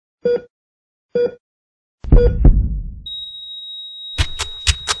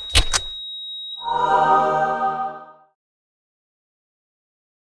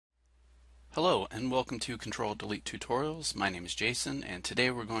welcome to Control Delete Tutorials. My name is Jason, and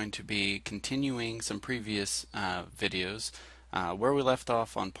today we're going to be continuing some previous videos. Where we left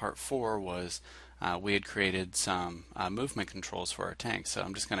off on part 4 was we had created some movement controls for our tank. So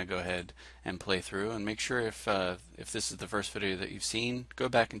I'm just going to go ahead and play through and make sure if this is the first video that you've seen, go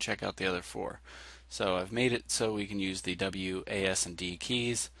back and check out the other 4. So I've made it so we can use the W, A, S, and D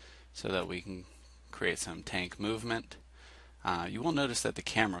keys so that we can create some tank movement. You will notice that the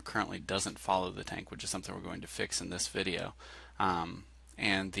camera currently doesn't follow the tank, which is something we're going to fix in this video.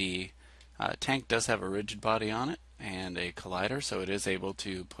 And the tank does have a rigid body on it and a collider, so it is able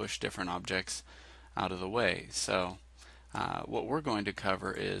to push different objects out of the way. So what we're going to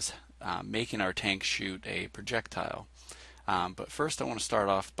cover is making our tank shoot a projectile. But first I want to start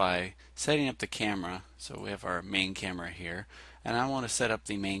off by setting up the camera. So we have our main camera here, and I want to set up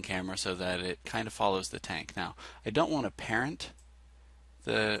the main camera so that it kind of follows the tank. Now I don't want to parent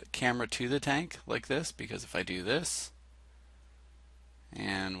the camera to the tank like this, because if I do this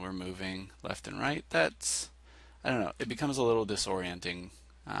and we're moving left and right, I don't know, it becomes a little disorienting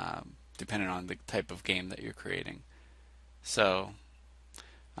depending on the type of game that you're creating. So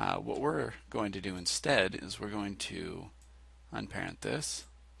what we're going to do instead is we're going to unparent this,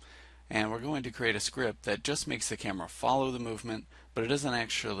 and we're going to create a script that just makes the camera follow the movement, but it doesn't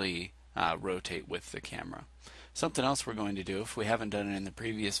actually rotate with the camera. Something else we're going to do, if we haven't done it in the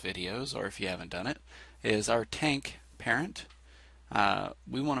previous videos, or if you haven't done it, is our tank parent.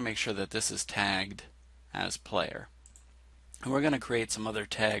 We want to make sure that this is tagged as player. And we're going to create some other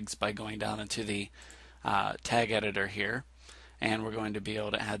tags by going down into the tag editor here, and we're going to be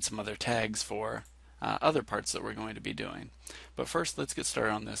able to add some other tags for other parts that we're going to be doing. But first, let's get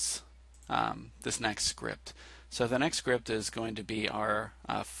started on this next script. So the next script is going to be our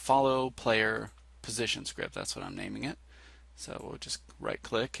follow player position script. That's what I'm naming it. So we'll just right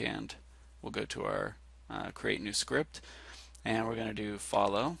click and we'll go to our create new script, and we're going to do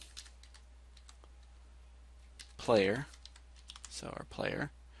follow player. So our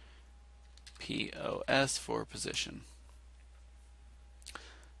player, POS for position.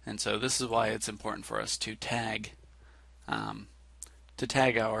 And so this is why it's important for us to tag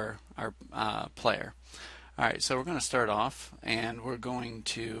our player. Alright, so we're going to start off and we're going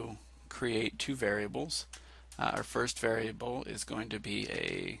to create two variables. Our first variable is going to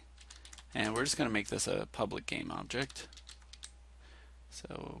be and we're just going to make this a public game object.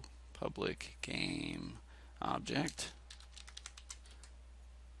 So public game object,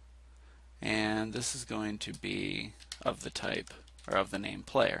 and this is going to be of the type, or of the name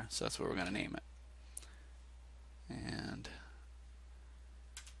player, so that's what we're going to name it. And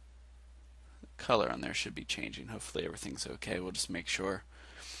the color on there should be changing. Hopefully everything's okay. We'll just make sure.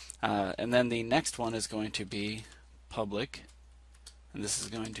 And then the next one is going to be public, and this is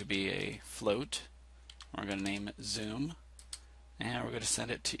going to be a float. We're going to name it zoom, and we're going to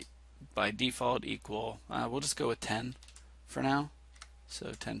send it to, by default, equal, we'll just go with 10 for now. So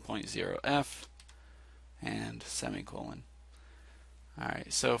 10.0f and semicolon.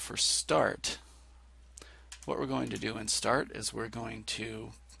 Alright, so for start, what we're going to do in start is we're going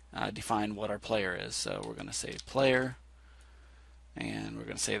to define what our player is. So we're going to say player, and we're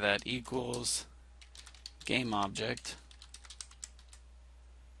going to say that equals game object.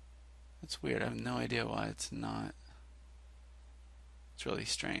 That's weird. I have no idea why it's not. It's really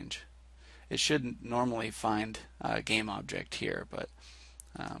strange. It should normally find game object here, but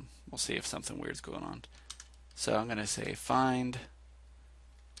we'll see if something weird's going on. So I'm going to say find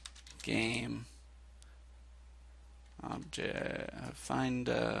game object,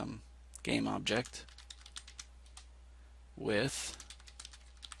 game object with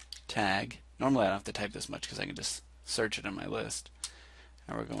tag. Normally I don't have to type this much because I can just search it in my list.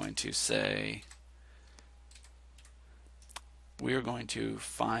 And we're going to say we are going to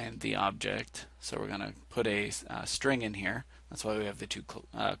find the object. So we're going to put a string in here. That's why we have the two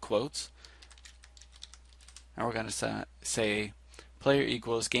quotes. And we're going to say player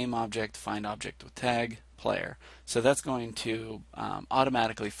equals game object find object with tag player. So that's going to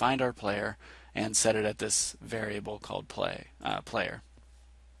automatically find our player and set it at this variable called player.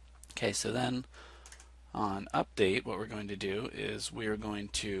 Okay, so then on update, what we're going to do is we are going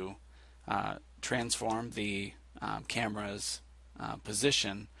to transform the camera's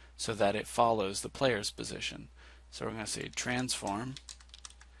position so that it follows the player's position. So we're going to say transform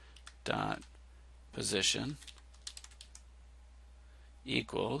dot position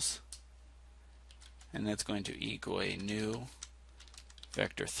equals, and that's going to equal a new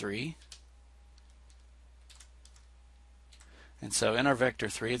vector 3. And so in our vector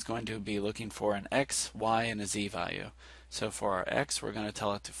 3, it's going to be looking for an x, y, and a z value. So for our x, we're going to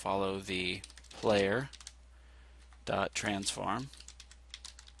tell it to follow the player dot transform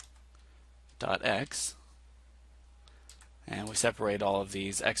dot x, and we separate all of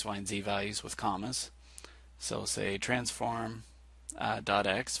these x, y, and z values with commas. So we'll say transform dot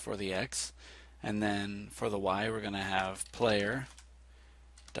x for the x, and then for the y we're going to have player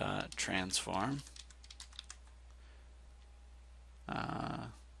dot transform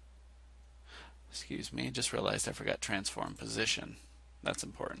excuse me, just realized I forgot transform position. That's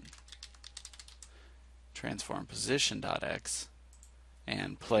important. Transform position dot x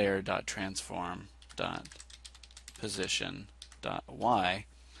and player dot transform dot position dot y,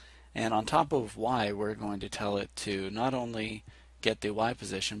 and on top of y we're going to tell it to not only get the y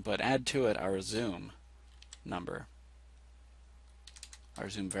position but add to it our zoom number, our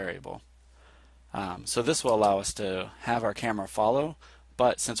zoom variable. So this will allow us to have our camera follow,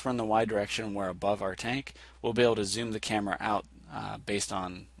 but since we're in the y direction and we're above our tank, we'll be able to zoom the camera out based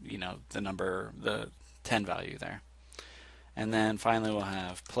on, you know, the number, the 10 value there. And then finally we'll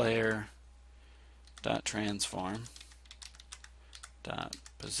have player dot transform dot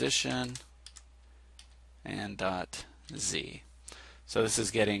position and dot z. So this is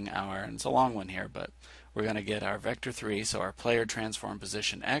getting our, and it's a long one here, but we're going to get our vector 3, so our player transform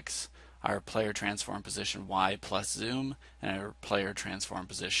position x, our player transform position y plus zoom, and our player transform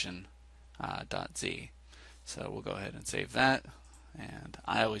position dot z. So we'll go ahead and save that, and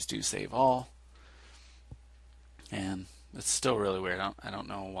I always do save all. And it's still really weird. I don't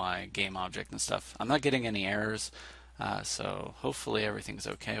know why game object and stuff. I'm not getting any errors, so hopefully everything's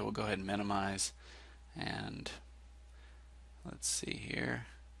okay. We'll go ahead and minimize, and let's see here.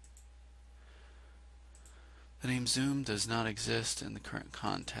 The name zoom does not exist in the current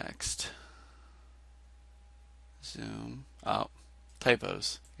context. Zoom. Oh,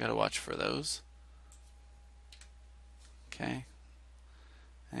 typos. You gotta watch for those. Okay.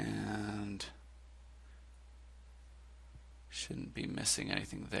 And shouldn't be missing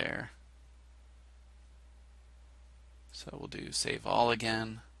anything there. So we'll do save all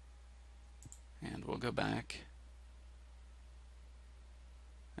again, and we'll go back.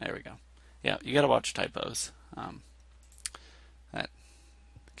 There we go. Yeah, you gotta watch typos. That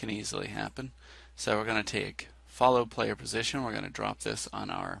can easily happen. So we're going to take follow player position. We're going to drop this on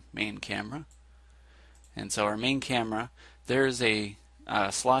our main camera. And so our main camera, there's a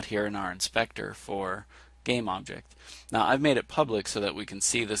slot here in our inspector for game object. Now I've made it public so that we can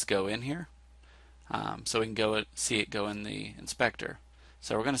see this go in here. So we can see it go in the inspector.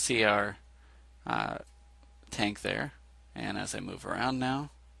 So we're going to see our tank there. And as I move around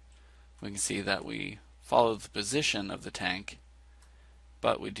now, we can see that we follow the position of the tank,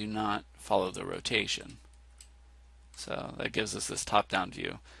 but we do not follow the rotation. So that gives us this top-down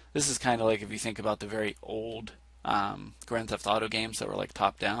view. This is kind of like if you think about the very old Grand Theft Auto games that were like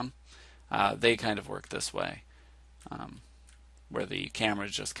top-down. They kind of work this way, where the camera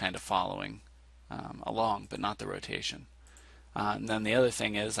is just kind of following along, but not the rotation. And then the other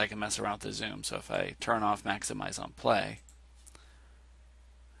thing is I can mess around with the zoom. So if I turn off maximize on play,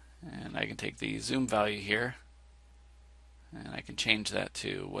 and I can take the zoom value here, and I can change that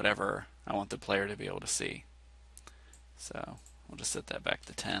to whatever I want the player to be able to see. So we'll just set that back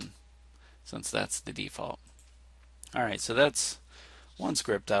to 10, since that's the default. Alright, so that's one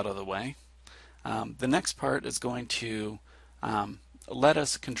script out of the way. The next part is going to let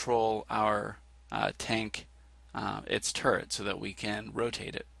us control our tank, its turret, so that we can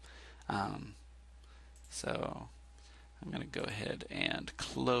rotate it. So I'm going to go ahead and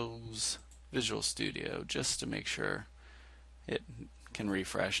close Visual Studio just to make sure it can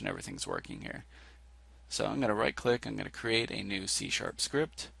refresh and everything's working here. So I'm going to right click, I'm going to create a new C#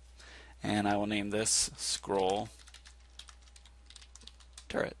 script, and I will name this scroll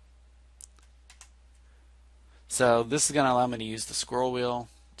turret. So this is going to allow me to use the scroll wheel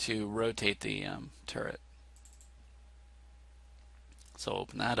to rotate the turret. So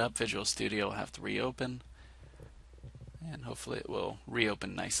open that up, Visual Studio will have to reopen, and hopefully it will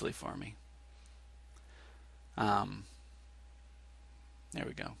reopen nicely for me. There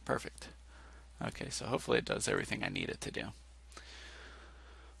we go, perfect. Okay, so hopefully it does everything I need it to do.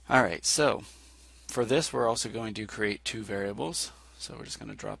 Alright, so for this we're also going to create two variables. So we're just going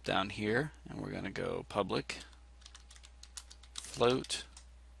to drop down here and we're going to go public float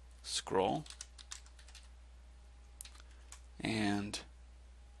scroll, and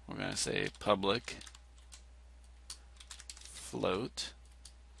we're going to say public float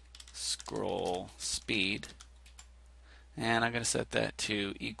scroll speed, and I'm going to set that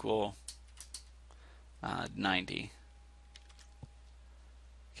to equal 90.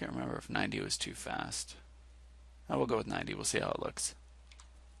 Can't remember if 90 was too fast. We'll go with 90. We'll see how it looks.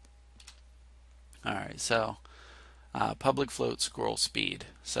 Alright, so public float scroll speed.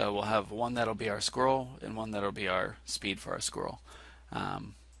 So we'll have one that'll be our scroll and one that'll be our speed for our scroll.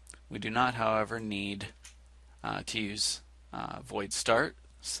 We do not, however, need to use void start,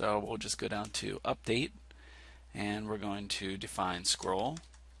 so we'll just go down to update and we're going to define scroll,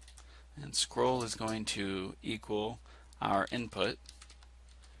 and scroll is going to equal our input.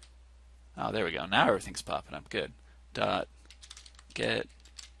 Oh, there we go. Now everything's popping up. Good. Dot get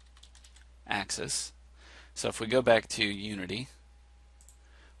axis. So if we go back to Unity,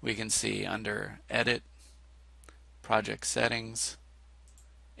 we can see under Edit, Project Settings,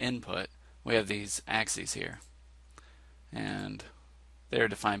 Input, we have these axes here. And they're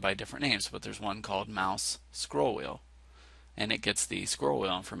defined by different names, but there's one called mouse scroll wheel. And it gets the scroll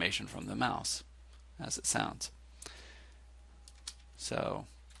wheel information from the mouse, as it sounds. So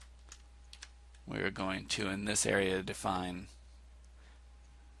we're going to, in this area, define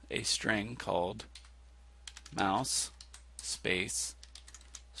a string called mouse space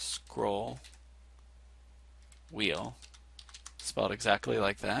scroll wheel, spelled exactly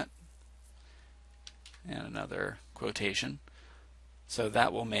like that, and another quotation. So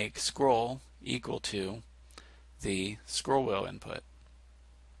that will make scroll equal to the scroll wheel input.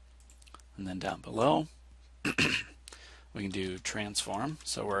 And then down below we can do transform,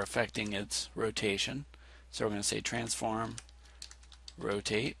 so we're affecting its rotation. So we're going to say transform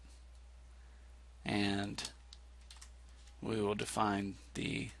rotate, and we will define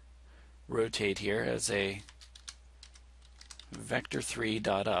the rotate here as a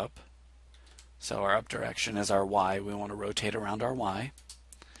vector3.up. So our up direction is our y. We want to rotate around our y,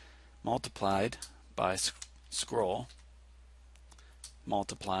 multiplied by scroll,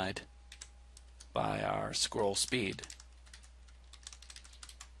 multiplied by our scroll speed.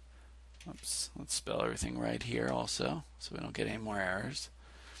 Oops, let's spell everything right here also, so we don't get any more errors.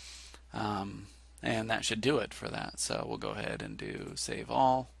 And that should do it for that. So we'll go ahead and do save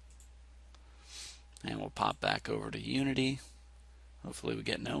all, and we'll pop back over to Unity. Hopefully we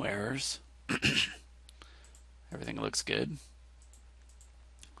get no errors. Everything looks good.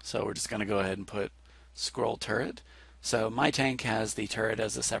 So we're just going to go ahead and put scroll turret. So my tank has the turret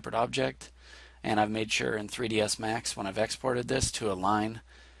as a separate object, and I've made sure in 3ds Max when I've exported this to align,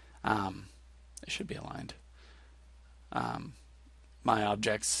 it should be aligned, my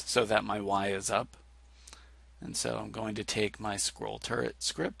objects so that my Y is up. And so I'm going to take my scroll turret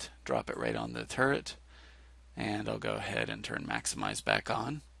script, drop it right on the turret, and I'll go ahead and turn maximize back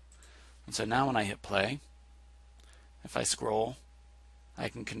on. And so now when I hit play, if I scroll, I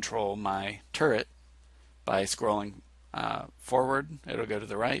can control my turret by scrolling forward, it'll go to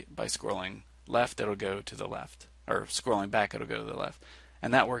the right. By scrolling left, it'll go to the left. Or scrolling back, it'll go to the left.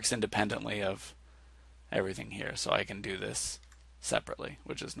 And that works independently of everything here. So I can do this separately,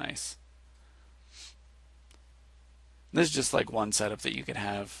 which is nice. This is just like one setup that you could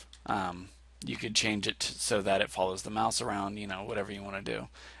have. You could change it so that it follows the mouse around, you know, whatever you want to do.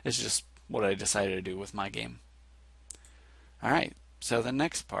 It's just what I decided to do with my game. Alright, so the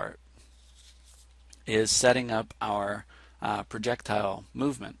next part is setting up our projectile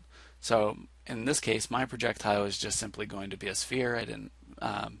movement. So in this case, my projectile is just simply going to be a sphere. I didn't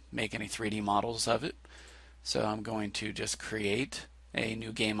make any 3D models of it. So I'm going to just create a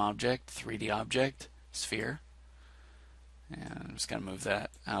new game object, 3D object, sphere. And I'm just going to move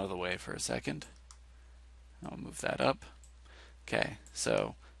that out of the way for a second. I'll move that up. Okay,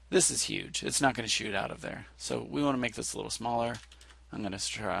 so this is huge. It's not going to shoot out of there. So we want to make this a little smaller. I'm going to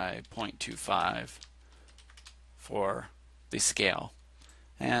try 0.25 for the scale.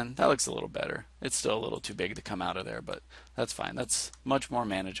 And that looks a little better. It's still a little too big to come out of there, but that's fine. That's much more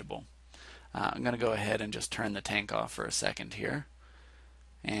manageable. I'm going to go ahead and just turn the tank off for a second here.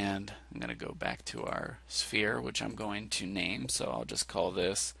 And I'm going to go back to our sphere, which I'm going to name. So I'll just call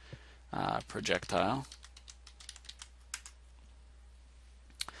this projectile.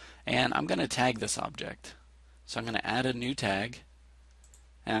 And I'm going to tag this object. So I'm going to add a new tag,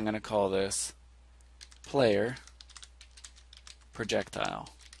 and I'm going to call this player projectile.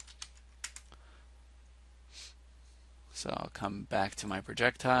 So I'll come back to my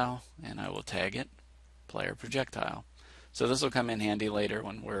projectile, and I will tag it player projectile. So this will come in handy later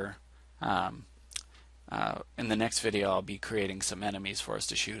when we're in the next video. I'll be creating some enemies for us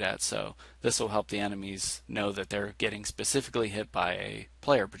to shoot at, so this will help the enemies know that they're getting specifically hit by a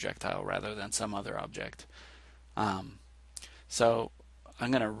player projectile rather than some other object. So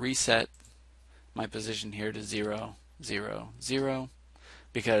I'm going to reset my position here to 0, 0, 0,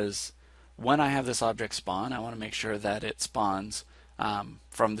 because when I have this object spawn, I want to make sure that it spawns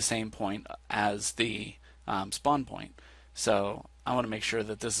from the same point as the spawn point. So I want to make sure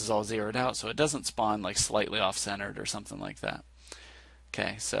that this is all zeroed out so it doesn't spawn like slightly off-centered or something like that.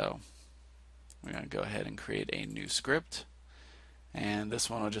 Okay, so we're going to go ahead and create a new script, and this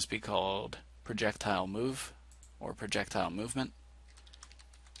one will just be called projectile move or projectile movement.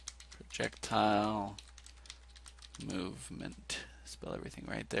 Projectile movement. Spell everything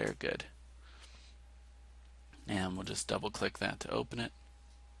right there. Good. And we'll just double click that to open it.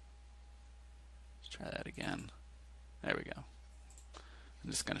 Let's try that again. There we go. I'm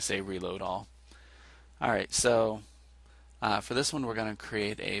just going to say reload all. Alright, so for this one we're going to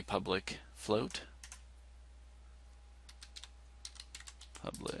create a public float.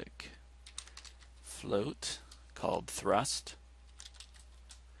 Public float called thrust.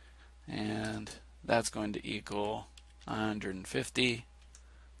 And that's going to equal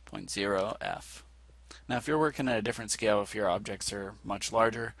 150.0f. Now if you're working at a different scale, if your objects are much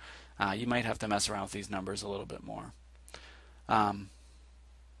larger, you might have to mess around with these numbers a little bit more.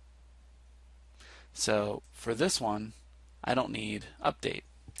 So for this one, I don't need update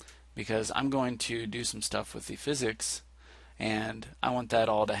because I'm going to do some stuff with the physics, and I want that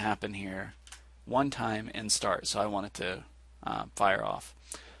all to happen here one time in start. So I want it to fire off.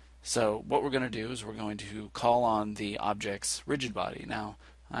 So what we're going to do is we're going to call on the object's rigid body. Now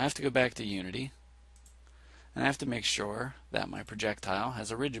I have to go back to Unity, and I have to make sure that my projectile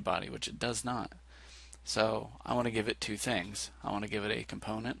has a rigid body, which it does not. So I want to give it two things. I want to give it a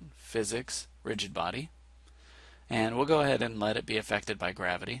component, physics, rigid body, and we'll go ahead and let it be affected by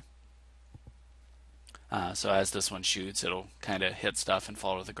gravity. So as this one shoots, it'll kind of hit stuff and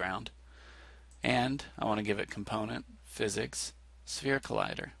fall to the ground. And I want to give it component, physics, sphere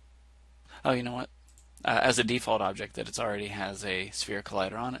collider. Oh, you know what? As a default object, that it already has a sphere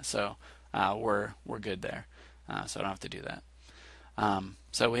collider on it, so we're good there. So I don't have to do that.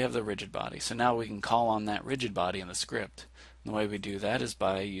 So we have the rigid body. So now we can call on that rigid body in the script. And the way we do that is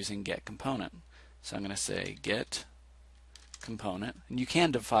by using getComponent. So I'm going to say getComponent, and you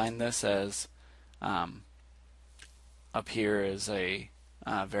can define this as up here as a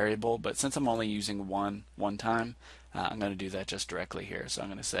variable, but since I'm only using one time, I'm going to do that just directly here. So I'm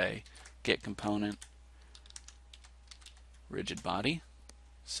going to say getComponent rigid body.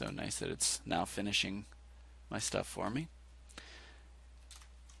 So nice that it's now finishing my stuff for me.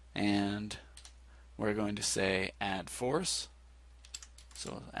 And we're going to say add force.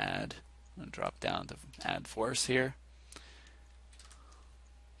 So add, I'm going to drop down to add force here.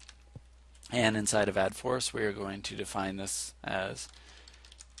 And inside of add force, we are going to define this as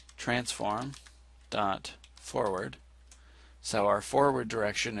transform dot forward. So our forward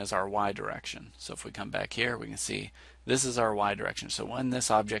direction is our y direction. So if we come back here, we can see this is our y direction. So when this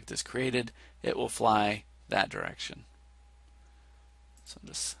object is created, it will fly that direction. So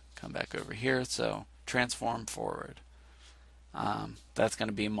just come back over here. So transform forward. That's going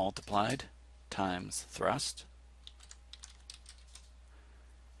to be multiplied times thrust.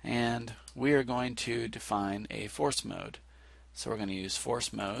 And we are going to define a force mode. So we're going to use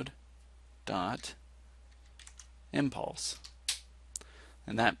force mode dot impulse.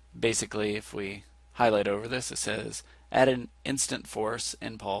 And that basically, if we highlight over this, it says add an instant force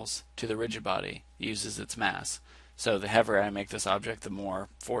impulse to the rigid body, uses its mass. So the heavier I make this object, the more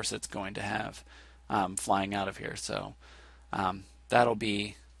force it's going to have flying out of here. So that'll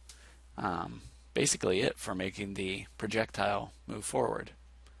be basically it for making the projectile move forward.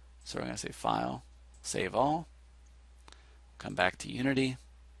 So we're going to say File, Save All, come back to Unity,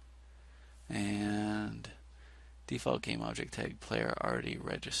 and default game object tag player already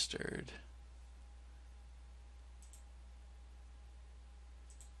registered.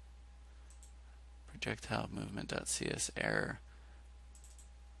 Projectile movement.cs error.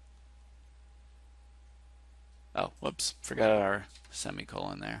 Oh, whoops, forgot our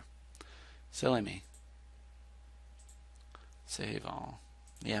semicolon there. Silly me. Save all.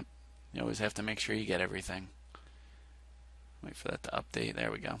 Yep, you always have to make sure you get everything. Wait for that to update.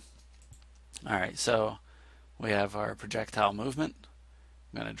 There we go. Alright, so we have our projectile movement.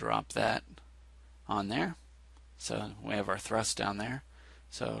 I'm going to drop that on there. So we have our thrust down there.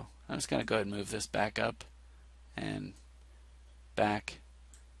 So I'm just going to go ahead and move this back up and back.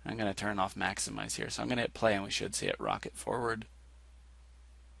 I'm going to turn off maximize here. So I'm going to hit play and we should see it rocket forward.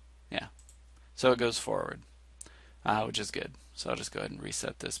 Yeah, so it goes forward, which is good. So I'll just go ahead and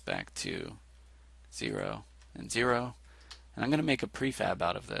reset this back to 0 and 0. And I'm going to make a prefab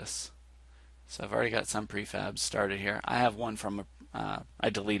out of this. So I've already got some prefabs started here. I have one from, I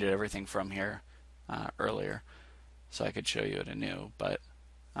deleted everything from here earlier, so I could show you it anew, but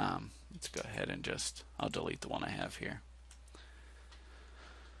let's go ahead and I'll delete the one I have here.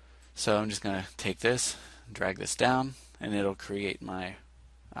 So I'm just going to take this, drag this down, and it'll create my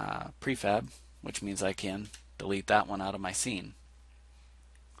prefab, which means I can delete that one out of my scene.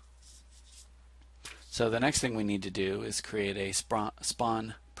 So the next thing we need to do is create a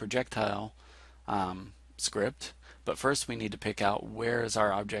spawn projectile script, but first we need to pick out where is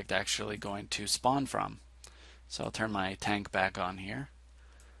our object actually going to spawn from. So I'll turn my tank back on here,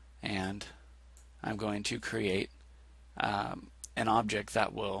 and I'm going to create an object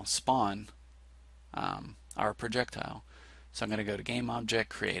that will spawn our projectile. So I'm going to go to game object,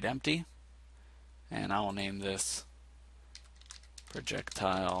 create empty, and I will name this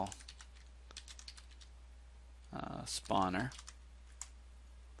projectile spawner,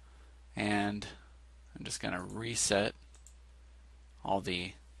 and I'm just going to reset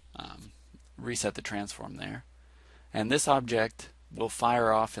reset the transform there, and this object will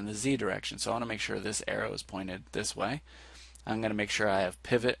fire off in the Z direction, so I want to make sure this arrow is pointed this way. I'm going to make sure I have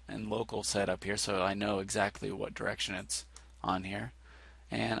pivot and local set up here so I know exactly what direction it's on here,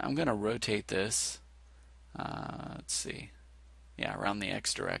 and I'm going to rotate this let's see, yeah, around the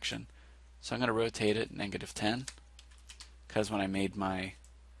X direction. So I'm going to rotate it -10, because when I made my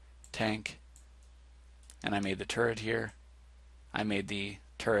tank and I made the turret here, I made the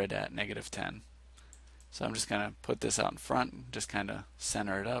turret at -10. So I'm just going to put this out in front, just kind of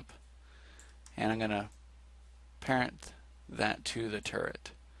center it up, and I'm going to parent that to the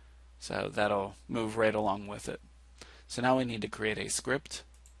turret. So that'll move right along with it. So now we need to create a script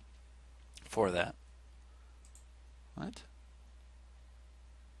for that. What?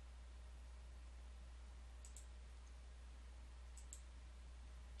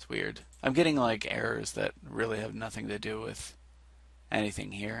 It's weird. I'm getting like errors that really have nothing to do with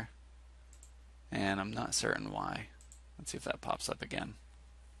anything here, and I'm not certain why. Let's see if that pops up again.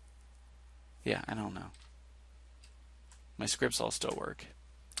 Yeah, I don't know. My scripts all still work.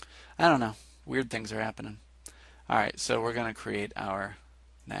 I don't know. Weird things are happening. Alright, so we're going to create our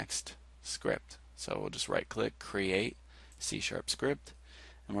next script. So we'll just right click, create C# script,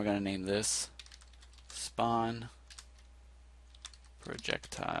 and we're going to name this spawn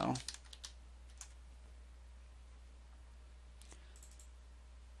projectile.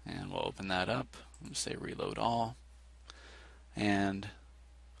 And we'll open that up. I'm going to say reload all. And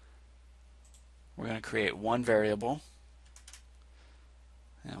we're going to create one variable.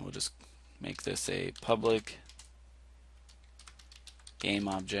 And we'll just make this a public game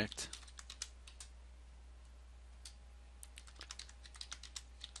object.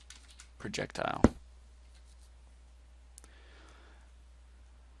 Projectile.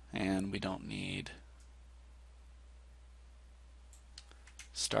 And we don't need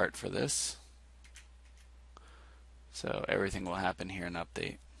start for this. So everything will happen here in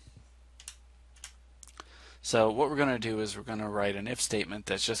update. So what we're going to do is we're going to write an if statement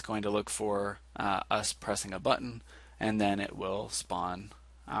that's just going to look for us pressing a button, and then it will spawn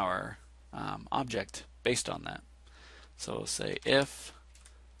our object based on that. So we'll say if,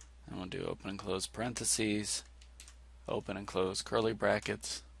 and we'll do open and close parentheses, open and close curly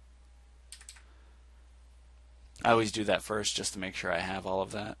brackets. I always do that first just to make sure I have all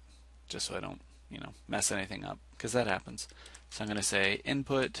of that, just so I don't, mess anything up, because that happens. So I'm going to say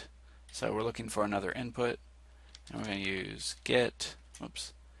input, so we're looking for another input, and we're going to use get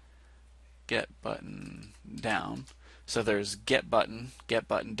button down. So there's get button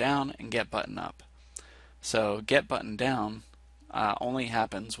down, and get button up. So get button down only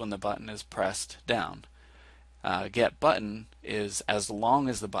happens when the button is pressed down. Get button is as long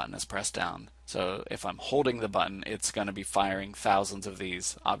as the button is pressed down. So if I'm holding the button, it's going to be firing thousands of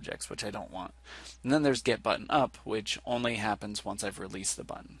these objects, which I don't want. And then there's get button up, which only happens once I've released the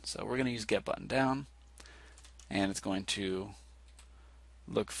button. So we're going to use get button down, and it's going to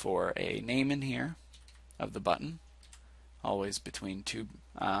look for a name in here of the button, always between two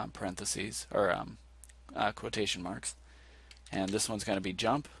parentheses or quotation marks. And this one's going to be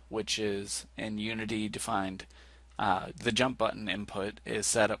jump, which is in Unity defined. The jump button input is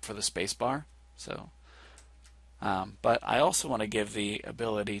set up for the space bar. So, but I also want to give the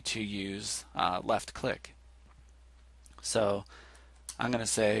ability to use left click. So I'm going to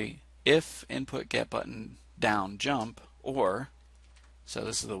say if input get button down jump, or, so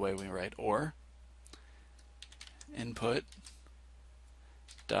this is the way we write or, input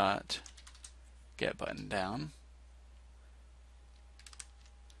dot get button down.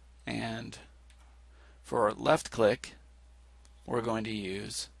 And for left click, we're going to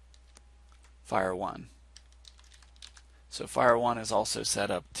use fire 1. So fire 1 is also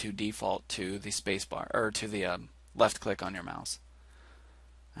set up to default to the spacebar, or to the left click on your mouse.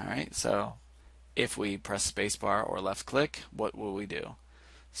 Alright, so if we press spacebar or left click, what will we do?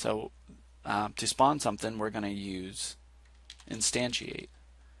 So to spawn something, we're going to use instantiate.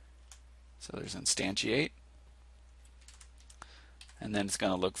 So there's instantiate, and then it's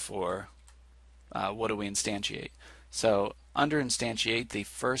going to look for what do we instantiate. So under instantiate, the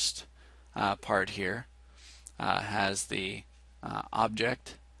first part here has the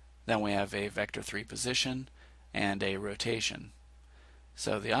object, then we have a vector 3 position and a rotation.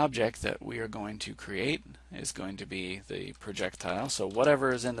 So the object that we are going to create is going to be the projectile. So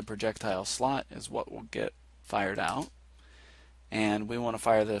whatever is in the projectile slot is what will get fired out. And we want to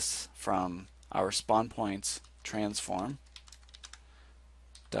fire this from our spawn points transform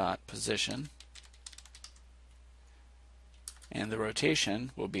dot position. And the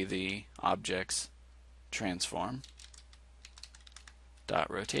rotation will be the object's transform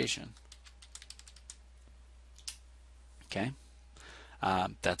dot rotation. Okay.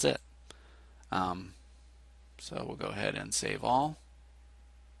 That's it. So we'll go ahead and save all,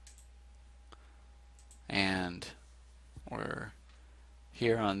 and we're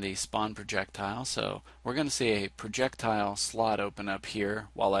here on the spawn projectile. So we're going to see a projectile slot open up here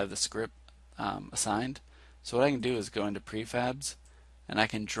while I have the script assigned. So what I can do is go into prefabs, and I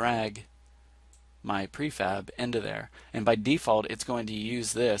can drag my prefab into there, and by default it's going to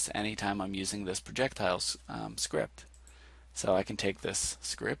use this anytime I'm using this projectile script. So I can take this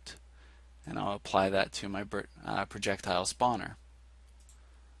script and I'll apply that to my projectile spawner,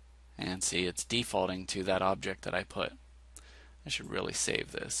 and see it's defaulting to that object that I put. I should really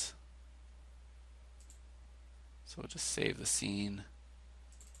save this. So we'll just save the scene.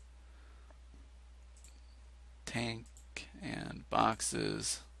 Tank and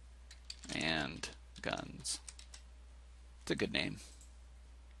boxes and guns. It's a good name.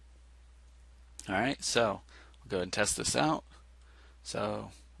 Alright, so we'll go ahead and test this out. So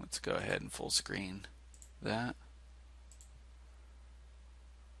let's go ahead and full screen that.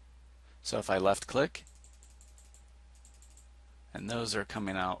 So if I left click, and those are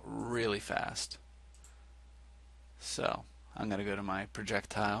coming out really fast. So I'm going to go to my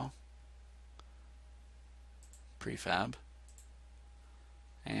projectile prefab,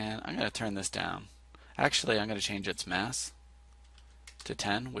 and I'm going to turn this down. Actually, I'm going to change its mass to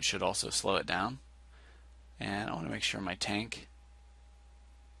 10, which should also slow it down. And I want to make sure my tank,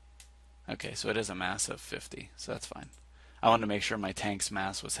 okay, so it is a mass of 50, so that's fine. I want to make sure my tank's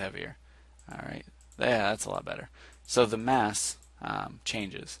mass was heavier. Alright, yeah, that's a lot better. So the mass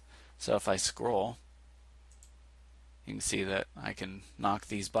changes. So if I scroll, you can see that I can knock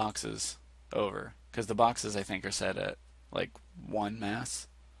these boxes over, because the boxes I think are set at like 1 mass.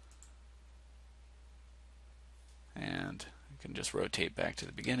 And you can just rotate back to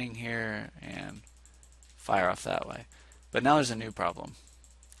the beginning here and fire off that way. But now there's a new problem.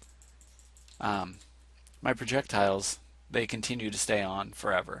 My projectiles, they continue to stay on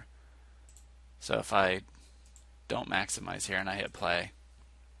forever. So if I don't maximize here and I hit play,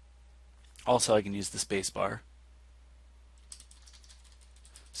 also I can use the space bar.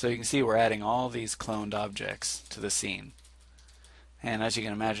 So you can see we're adding all these cloned objects to the scene. And as you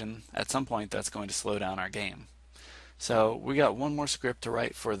can imagine, at some point that's going to slow down our game. So we got one more script to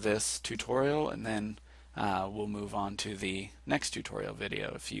write for this tutorial, and then we'll move on to the next tutorial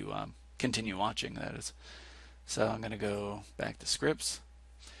video if you continue watching, that is. So I'm going to go back to scripts,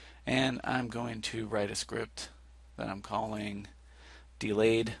 and I'm going to write a script that I'm calling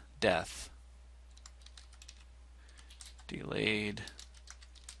delayed death. Delayed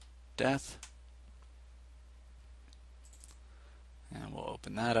death. And we'll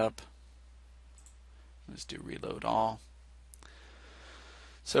open that up. Let's do reload all.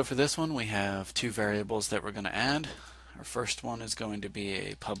 So for this one we have 2 variables that we're going to add. Our first one is going to be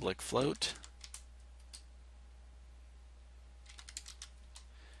a public float,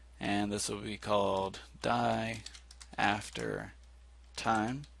 and this will be called die after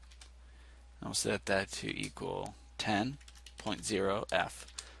time. I'll set that to equal 10.0f.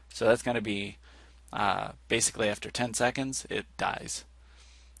 So that's going to be basically after 10 seconds it dies.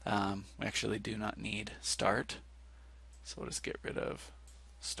 We actually do not need start, so we'll just get rid of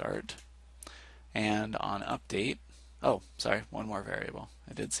start. And on update, oh sorry, one more variable.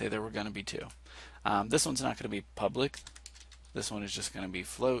 I did say there were going to be 2. This one's not going to be public. This one is just going to be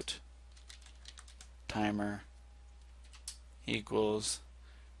float timer equals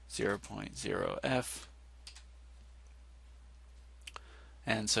 0.0f.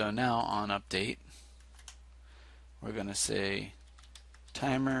 And so now on update we're going to say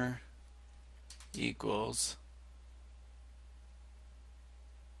timer equals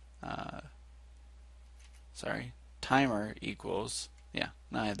timer equals, yeah,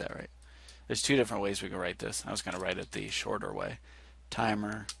 no, I had that right. There's 2 different ways we can write this. I was going to write it the shorter way.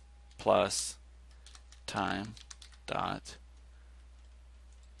 Timer plus time dot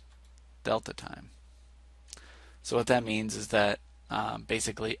delta time. So what that means is that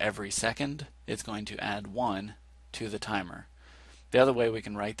basically every second it's going to add 1 to the timer. The other way we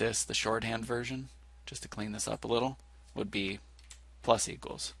can write this, the shorthand version, just to clean this up a little, would be plus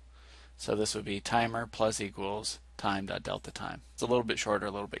equals. So this would be timer plus equals time.delta time. It's a little bit shorter,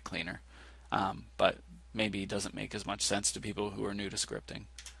 a little bit cleaner, but maybe doesn't make as much sense to people who are new to scripting.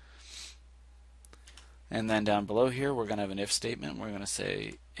 And then down below here we're going to have an if statement. We're going to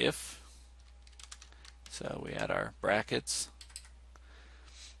say if, so we add our brackets,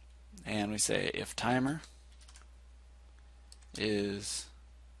 and we say if timer is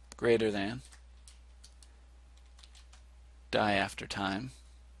greater than die after time,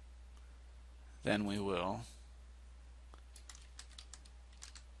 then we will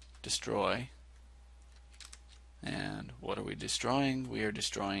destroy. And what are we destroying? We are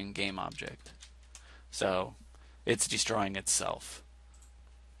destroying game object. So it's destroying itself.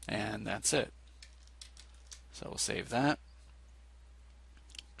 And that's it. So we'll save that.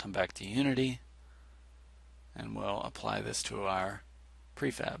 Come back to Unity. And we'll apply this to our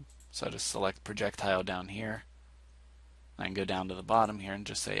prefab. So just select projectile down here. I can go down to the bottom here and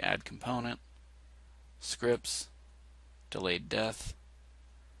just say add component, scripts, delayed death,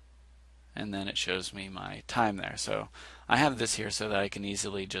 and then it shows me my time there. So I have this here so that I can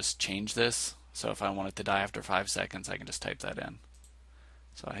easily just change this. So if I want it to die after 5 seconds, I can just type that in.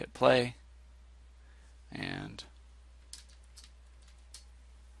 So I hit play, and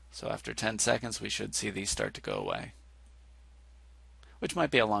so after 10 seconds we should see these start to go away, which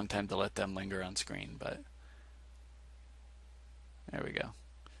might be a long time to let them linger on screen, but there we go,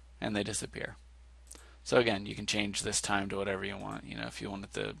 and they disappear. So again, you can change this time to whatever you want. You know, if you want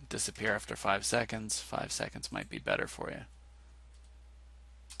it to disappear after 5 seconds, 5 seconds might be better for you.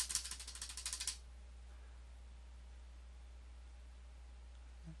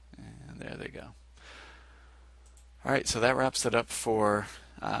 And there they go. Alright, so that wraps it up for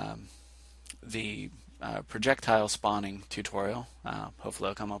the projectile spawning tutorial. Hopefully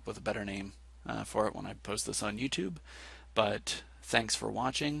I'll come up with a better name for it when I post this on YouTube. But thanks for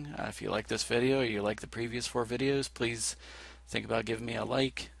watching. If you like this video or you like the previous 4 videos, please think about giving me a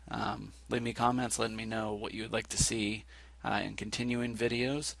like. Leave me comments letting me know what you would like to see in continuing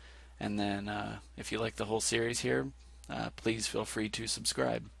videos. And then if you like the whole series here, please feel free to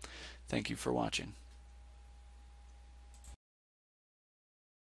subscribe. Thank you for watching.